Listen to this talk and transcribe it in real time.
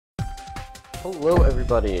Hello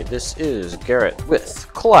everybody, this is Garrett with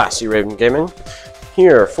Classy Raven Gaming,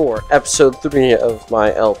 here for episode 3 of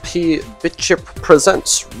my LP, Bit.Trip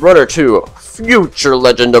presents Runner 2, Future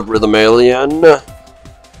Legend of Rhythm Alien. So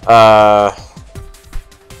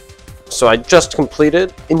I just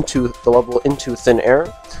completed the level Into Thin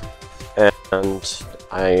Air, and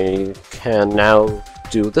I can now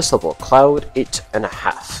do this level, Cloud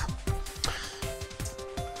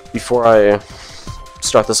 8.5. Before I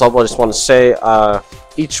start this level, I just want to say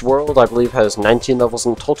each world, I believe, has 19 levels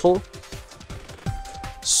in total.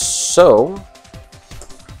 So,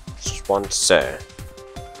 just want to say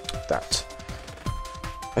that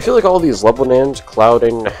I feel like all these level names, Cloud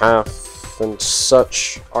 8.5 and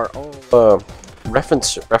such, are all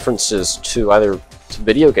references to either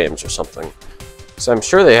video games or something. So I'm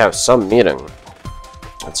sure they have some meaning.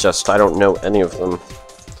 It's just I don't know any of them.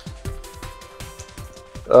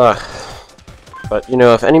 But, you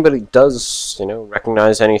know, if anybody does, you know,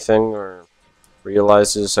 recognize anything or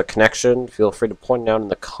realizes a connection, feel free to point it out in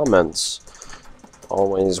the comments.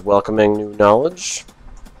 Always welcoming new knowledge.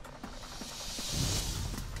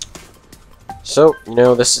 So, you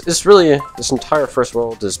know, this entire first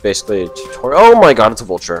world is basically a tutorial. Oh my god, it's a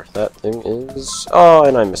vulture. That thing is... Oh,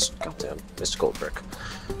 and I missed... Goddamn, missed gold brick.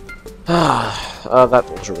 That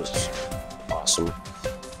vulture was awesome.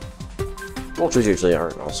 Vultures usually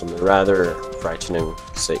aren't awesome, they're rather frightening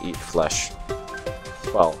because they eat flesh.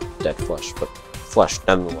 Well, dead flesh, but flesh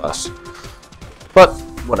nonetheless. But,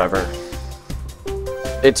 whatever.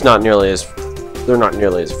 It's not nearly as... They're not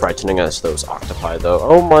nearly as frightening as those octopi, though.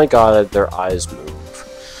 Oh my god, their eyes move.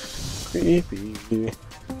 Creepy.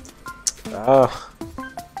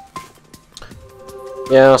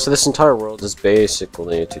 Yeah, so this entire world is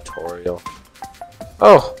basically a tutorial.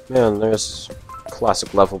 Oh, man, there's...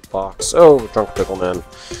 classic level box. Oh, Drunk Pickle Man.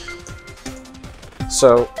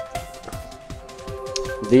 So,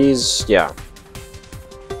 yeah.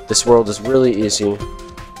 This world is really easy.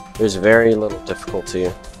 There's very little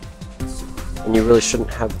difficulty. And you really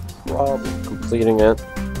shouldn't have a problem completing it.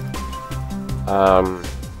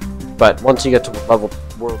 But once you get to level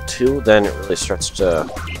World 2, then it really starts to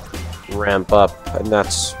ramp up. And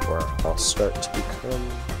that's where I'll start to become...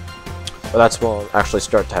 But that's when I'll actually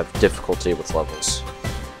start to have difficulty with levels.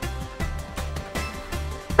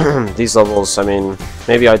 These levels, I mean,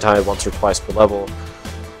 maybe I die once or twice per level,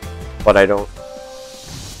 but I don't...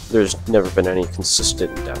 There's never been any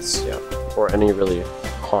consistent deaths yet, or any really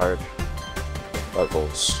hard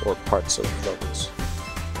levels, or parts of levels.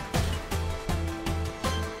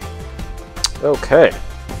 Okay.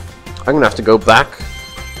 I'm gonna have to go back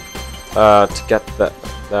to get that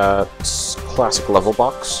classic level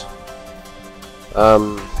box. I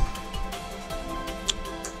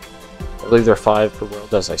believe there are 5 per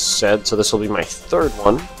world, as I said, so this will be my 3rd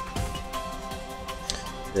one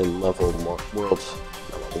in level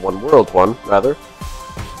 1, rather.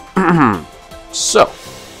 So,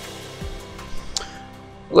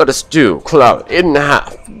 let us do Cloud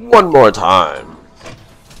 8.5 one more time.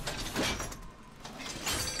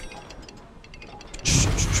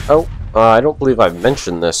 Oh, I don't believe I've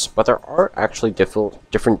mentioned this, but there are actually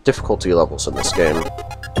different difficulty levels in this game.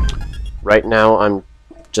 Right now, I'm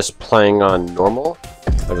just playing on normal,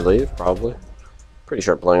 I believe, probably. Pretty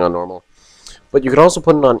sure I'm playing on normal. But you can also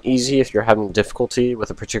put it on easy if you're having difficulty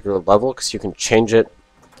with a particular level, because you can change it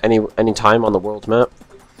any time on the world map.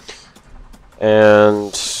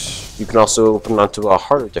 And you can also put it onto a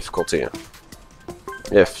harder difficulty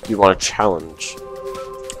if you want a challenge.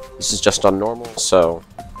 This is just on normal, so...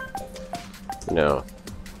 No.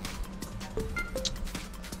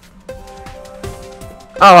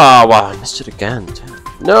 Ah, wow, I missed it again. Damn.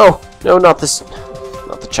 No, not this.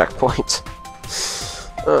 Not the checkpoint.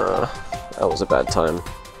 That was a bad time.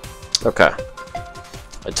 Okay.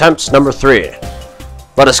 Attempt number 3.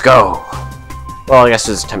 Let us go. Well, I guess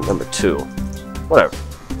it's attempt number 2. Whatever.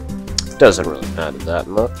 Doesn't really matter that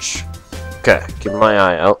much. Okay, keep my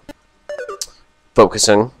eye out.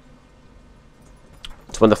 Focusing.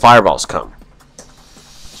 It's when the fireballs come.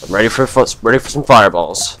 I'm ready for some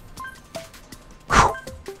fireballs. Whew.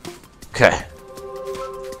 Okay.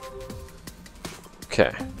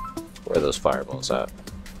 Okay. Where are those fireballs at?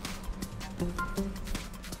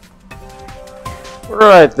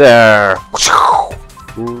 Right there.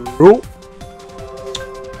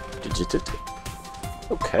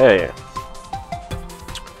 Okay.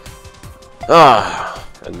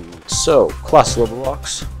 And so class level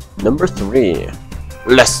box number 3.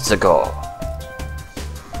 Let's go.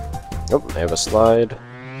 Oh, I have a slide.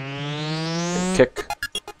 And kick.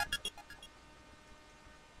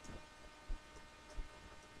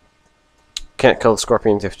 Can't kill the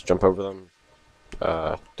scorpions, you have to jump over them.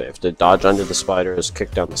 They have to dodge under the spiders,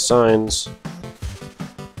 kick down the signs.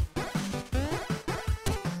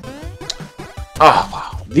 Oh,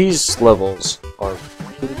 wow. These levels are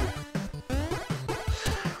really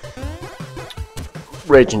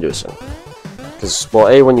rage-inducing. Because, well,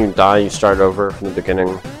 A, when you die, you start over from the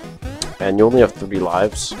beginning, and you only have 3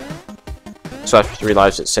 lives. So after 3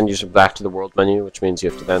 lives, it sends you back to the world menu, which means you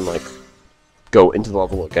have to then, like, go into the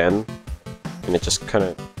level again. And it just kind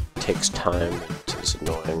of takes time, and it's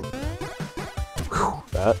annoying. Whew,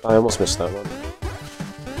 I almost missed that one.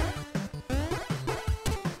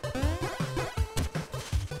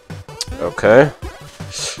 Okay.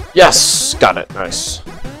 Yes! Got it. Nice.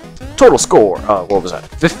 Total score! What was that?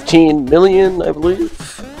 15 million, I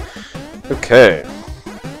believe? Okay.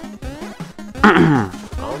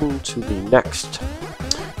 On to the next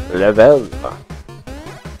level.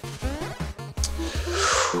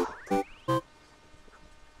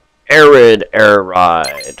 Arid Air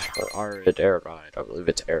Ride. Or Arid Air Ride. I believe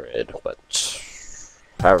it's arid, but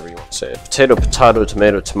however you want to say it. Potato, potato,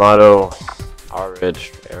 tomato, tomato. Arid,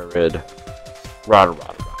 arid. Rada, rada,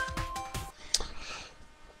 rada.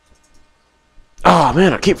 Oh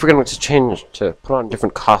man, I keep forgetting to change, to put on a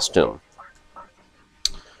different costume.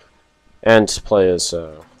 And to play as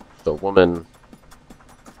the woman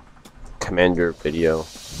Commander Vidietta.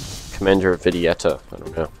 I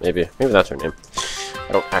don't know. Maybe that's her name.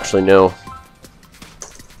 I don't actually know.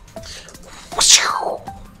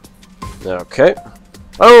 Okay.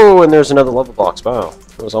 Oh, and there's another level box. Wow.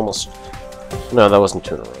 It was almost... No, that wasn't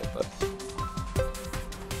 2 in a row, but...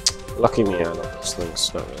 Lucky me, I know those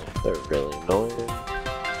things. Not really. They're really annoying.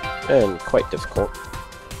 And quite difficult.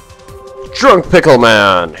 Drunk Pickle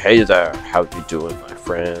Man! Hey there, how you doing, my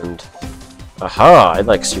friend? Aha, I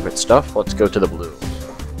like secret stuff. Let's go to the blue.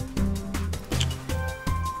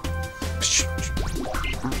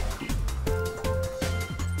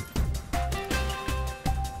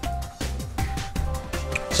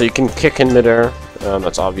 So you can kick in midair.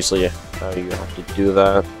 That's obviously how you have to do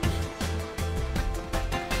that.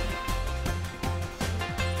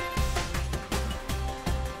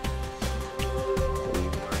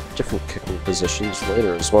 Different kicking positions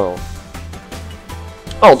later as well.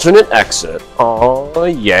 Alternate exit. Oh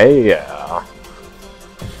yeah.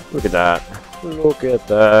 Look at that. Look at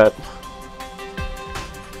that.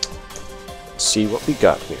 Let's see what we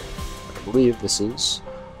got here. I believe this is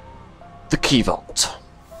the key vault.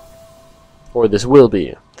 Or this will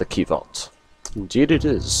be the key vault. Indeed it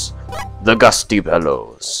is. The gusty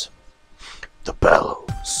bellows. The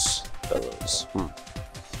bellows. Bellows.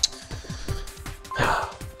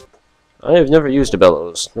 I have never used a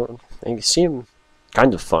bellows. They seem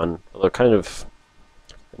kind of fun, although kind of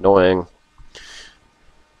annoying.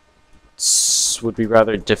 It would be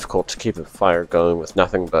rather difficult to keep a fire going with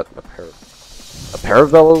nothing but a pair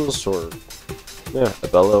of bellows, or yeah, a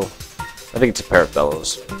bellow. I think it's a pair of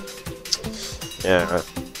bellows. Yeah,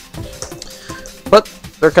 but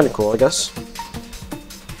they're kind of cool, I guess.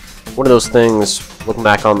 One of those things, looking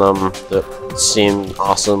back on them, that seemed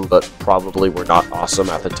awesome, but probably were not awesome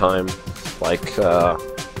at the time. Like,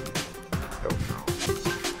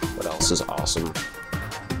 what else is awesome?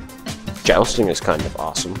 Jousting is kind of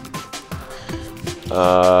awesome.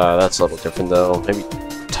 That's a little different though. Maybe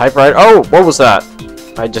typewriter. Oh, what was that?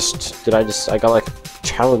 I got like a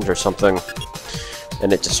challenge or something,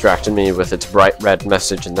 and it distracted me with its bright red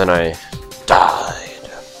message, and then I died.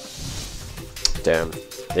 Damn.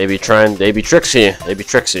 They be tricksy. They be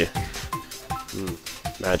tricksy.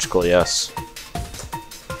 Magical, yes.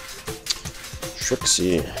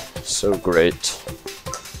 Trixie, so great.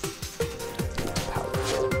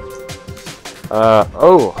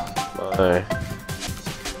 Oh my.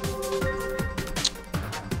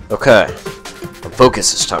 Okay. I'm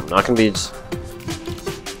focused this time. Not gonna be.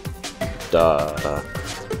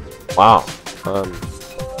 Wow.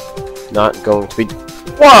 Not going to be.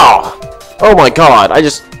 Wow! Oh my god! I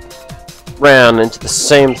just ran into the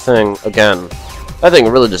same thing again. That thing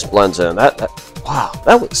really just blends in. Wow,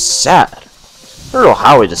 that was sad. I don't know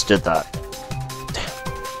how I just did that. Damn.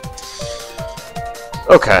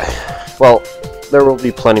 Okay. Well, there will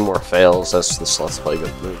be plenty more fails as this Let's Play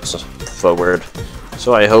moves forward.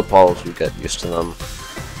 So I hope all of you get used to them.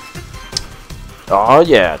 Oh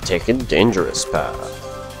yeah, taking dangerous path.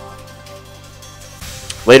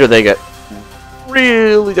 Later they get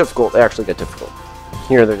really difficult. They actually get difficult.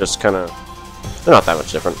 Here they're just kind of... They're not that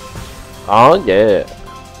much different. Oh yeah.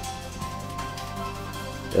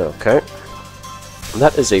 Okay. And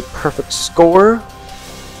that is a perfect score.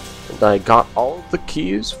 And I got all of the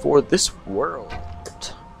keys for this world.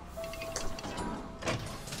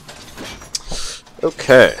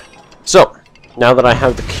 Okay. So, now that I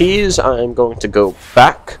have the keys, I'm going to go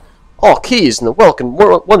back. All keys in the Welcome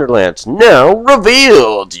Wonderland now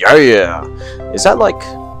revealed! Yeah! Is that like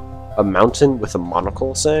a mountain with a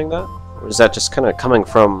monocle saying that? Or is that just kind of coming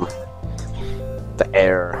from the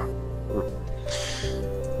air?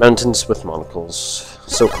 Mountains with monocles.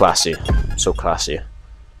 So classy. So classy.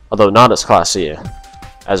 Although not as classy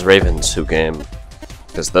as Ravens who game.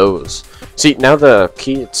 Because those... See, now the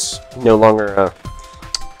key, it's no longer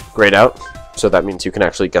grayed out. So that means you can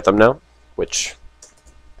actually get them now. Which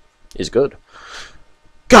is good.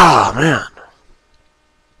 God, man!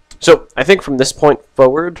 So, I think from this point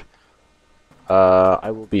forward, I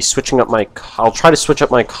will be switching up my... I'll try to switch up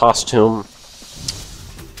my costume.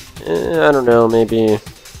 I don't know, maybe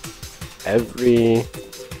every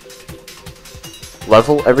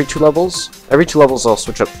level, every 2 levels? Every 2 levels I'll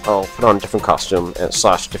switch up, I'll put on a different costume and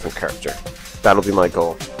 / different character. That'll be my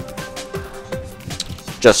goal.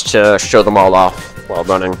 Just to show them all off while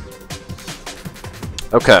running.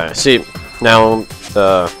 Okay, see, now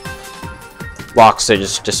the locks, they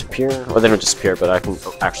just disappear. Or they don't disappear, but I can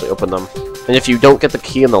actually open them. And if you don't get the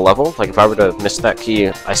key in the level, like if I were to miss that key,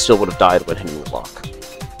 I still would have died when hitting the lock.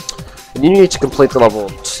 And you need to complete the level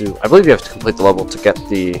to... I believe you have to complete the level to get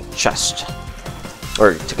the chest.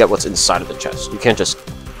 Or to get what's inside of the chest. You can't just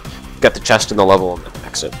get the chest in the level and then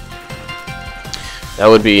exit. That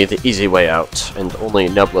would be the easy way out, and only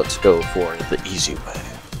nublets go for the easy way.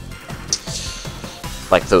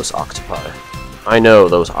 Like those octopi. I know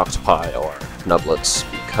those octopi are nublets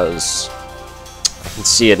because I can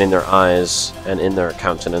see it in their eyes and in their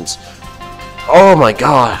countenance. Oh my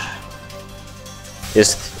god!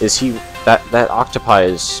 Is he that octopi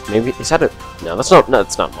is maybe is that a no? That's not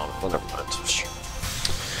monocle. Never mind.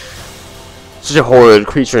 Such a horrid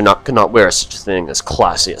creature cannot wear such a thing as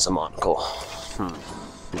classy as a monocle. No.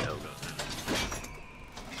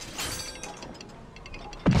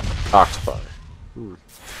 Octopi.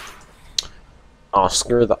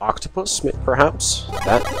 Oscar the Octopus, perhaps?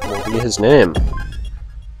 That will be his name.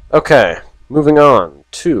 Okay, moving on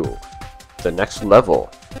to the next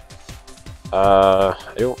level.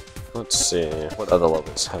 Let's see, what other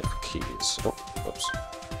levels have keys? Oh, oops.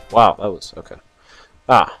 Wow, that was, okay.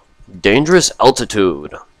 Dangerous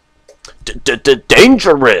altitude.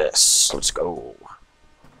 Dangerous! Let's go.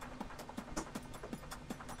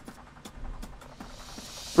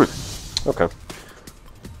 Okay.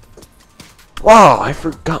 Wow, I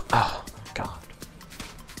forgot. Oh, God.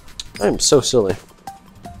 I am so silly.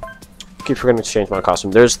 I keep forgetting to change my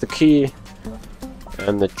costume. There's the key.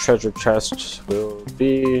 And the treasure chest will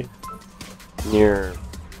be nearby.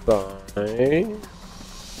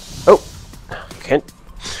 Oh! Can't.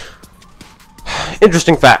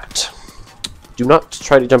 Interesting fact. Do not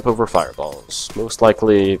try to jump over fireballs. Most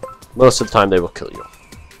likely, most of the time they will kill you.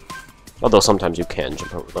 Although sometimes you can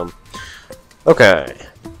jump over them. Okay.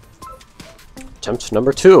 Attempt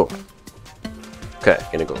number 2. Okay,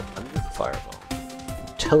 gonna go under the fireball.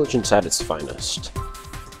 Intelligence at its finest.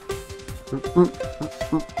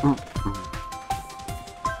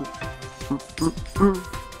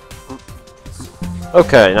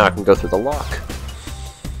 Okay, now I can go through the lock.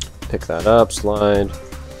 Pick that up, slide.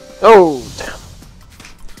 Oh, damn.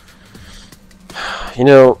 You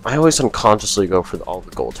know, I always unconsciously go for all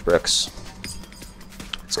the gold bricks.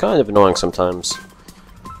 It's kind of annoying sometimes.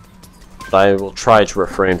 But I will try to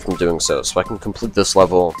refrain from doing so I can complete this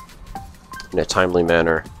level in a timely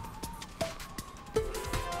manner.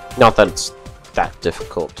 Not that it's that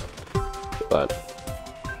difficult, but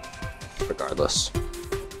regardless.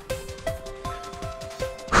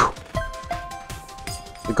 Whew.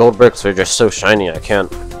 The gold bricks are just so shiny, I can't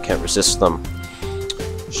resist them.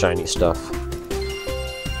 Shiny stuff.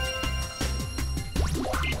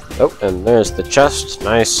 Oh, and there's the chest.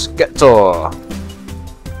 Nice. Get to.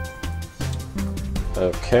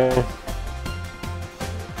 Okay.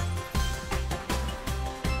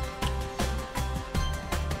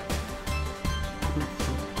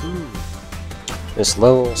 This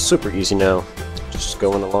level super easy now. Just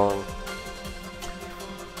going along.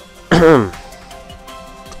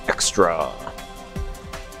 Extra.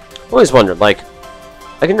 Always wondered, like,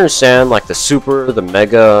 I can understand like the super, the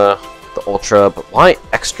mega, the ultra, but why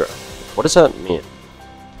extra? What does that mean?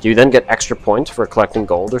 Do you then get extra points for collecting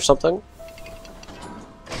gold or something?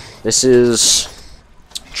 This is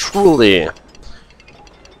truly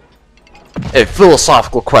a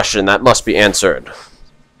philosophical question that must be answered.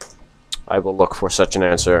 I will look for such an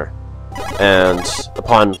answer, and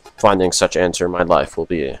upon finding such answer, my life will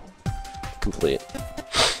be complete.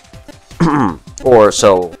 Or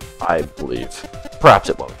so I believe. Perhaps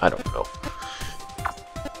it won't, I don't know.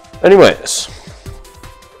 Anyways,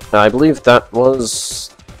 I believe that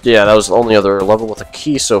was... yeah, that was the only other level with a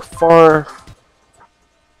key so far.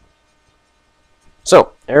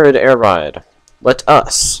 So, Arid Air Ride. Let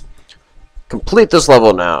us complete this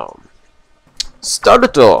level now. Start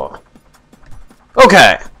it all.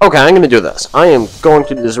 Okay, I'm gonna do this. I am going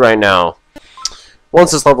to do this right now.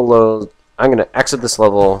 Once this level loads, I'm gonna exit this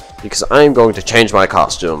level because I am going to change my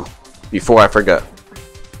costume before I forget.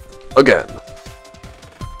 Again.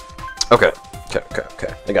 Okay.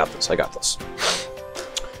 I got this.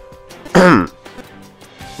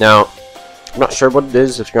 Now, I'm not sure what it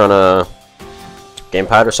is if you're on a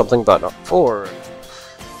gamepad or something, but for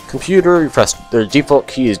computer, you press the default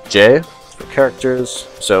key is J for characters.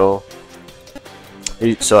 So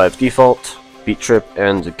I have default, Bit.Trip,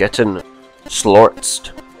 and Getting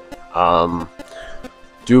Slorzt.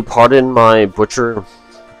 Do pardon my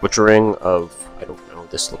butchering of, I don't know,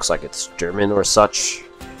 this looks like it's German or such.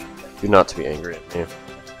 Do not be angry at me.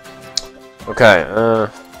 Okay,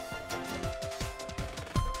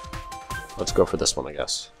 let's go for this one, I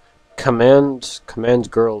guess. Command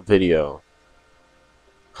girl video.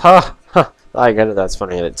 Ha! I get it, that's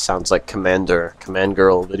funny. It sounds like command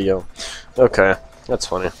girl video. Okay, that's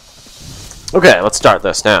funny. Okay, let's start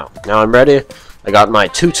this now. Now I'm ready. I got my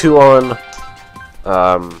tutu on.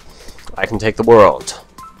 I can take the world.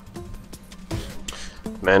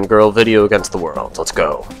 Command girl video against the world. Let's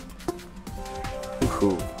go.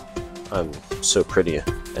 Woohoo. I'm so pretty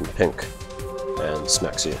and pink and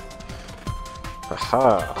smexy.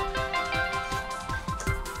 Haha.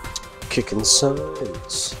 Kicking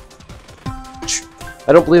signs.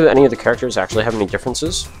 I don't believe any of the characters actually have any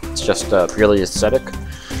differences. It's just purely aesthetic.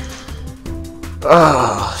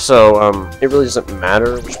 It really doesn't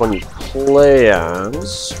matter which one you play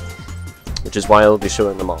as, which is why I'll be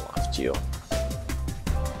showing them all off to you.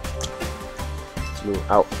 Let's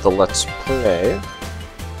move out the Let's Play.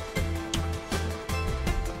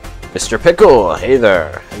 Mr. Pickle, hey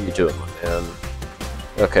there. How you doing, my man?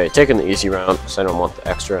 Okay, taking the easy route because I don't want the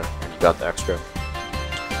extra. You got the extra.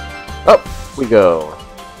 Up we go.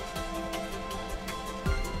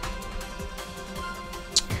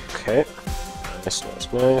 Okay.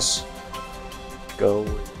 Nice. Go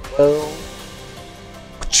well.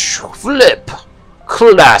 Flip!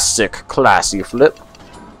 Classy flip.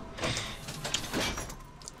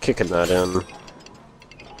 Kicking that in.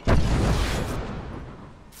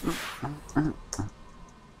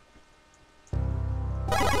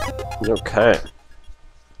 Okay.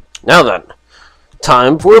 Now then,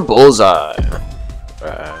 time for bullseye.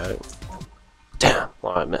 Right. Damn,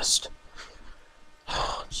 well, I missed.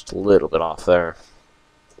 Just a little bit off there.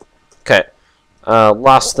 Okay.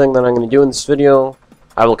 Last thing that I'm going to do in this video,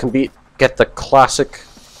 I will get the classic.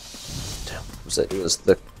 Damn, what was it? It was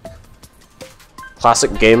the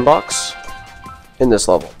classic game box in this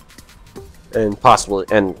level, and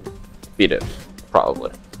beat it,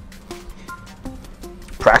 probably.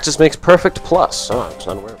 Practice makes perfect plus. Oh, I was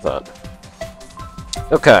not aware of that.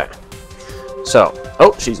 Okay. So,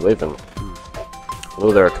 oh, she's waving.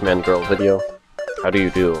 Hello there, Command Girl video. How do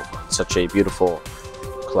you do? Such a beautiful,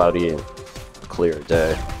 cloudy, and clear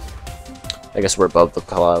day. I guess we're above the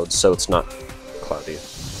clouds, so it's not cloudy.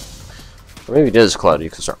 Or maybe it is cloudy,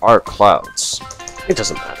 because there are clouds. It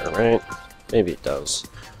doesn't matter, right? Maybe it does.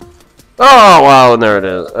 Oh, wow, and there it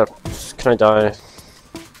is. Can I die?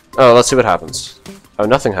 Oh, let's see what happens. Oh,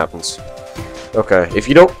 nothing happens. Okay, if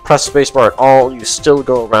you don't press spacebar at all, you still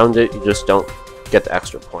go around it, you just don't get the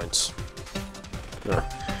extra points. Yeah.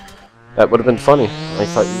 That would have been funny. I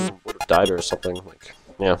thought you would have died or something. Like,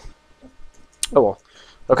 yeah. Oh well.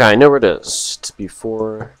 Okay, I know where it is. It's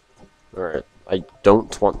before... Alright, I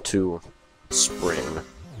don't want to spring.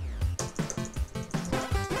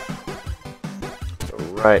 So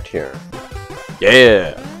right here.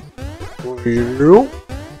 Yeah!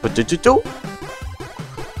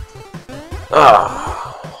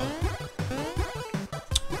 Ah.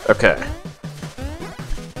 Okay.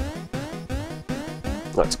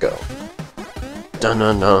 Let's go.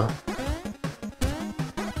 Dun-dun-dun.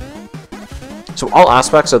 So all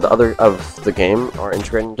aspects of the game are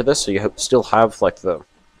integrated into this. So you still have like the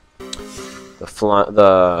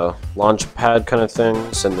launch pad kind of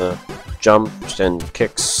things, and the jumps and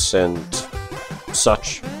kicks and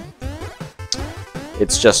such.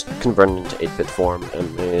 It's just converted into 8-bit form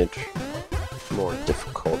and made more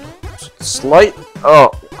difficult. Slight.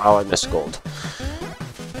 Oh, I missed gold.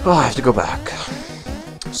 Oh, I have to go back.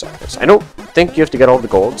 Sorry, I don't think you have to get all the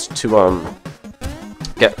golds to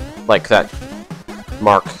get like that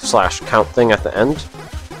mark/count thing at the end.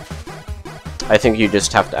 I think you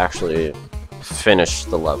just have to actually finish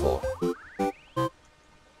the level.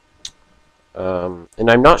 And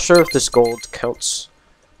I'm not sure if this gold counts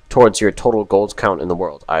towards your total gold count in the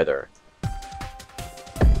world either.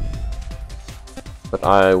 But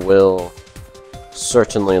I will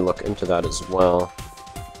certainly look into that as well.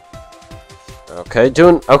 Okay,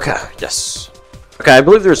 okay, yes. Okay, I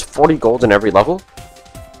believe there's 40 gold in every level.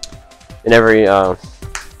 In every,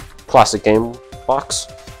 classic game box.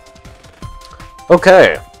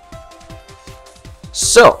 Okay.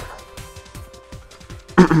 So.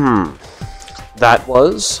 That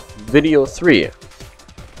was video 3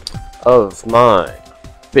 of my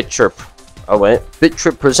Bit.Trip. Oh wait,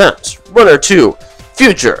 Bit.Trip presents Runner 2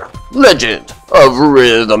 Future Legend of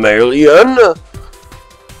Rhythm Alien.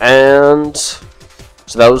 And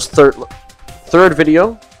so that was third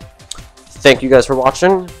video. Thank you guys for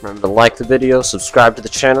watching. Remember to like the video, subscribe to the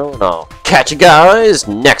channel, and I'll catch you guys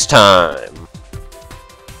next time.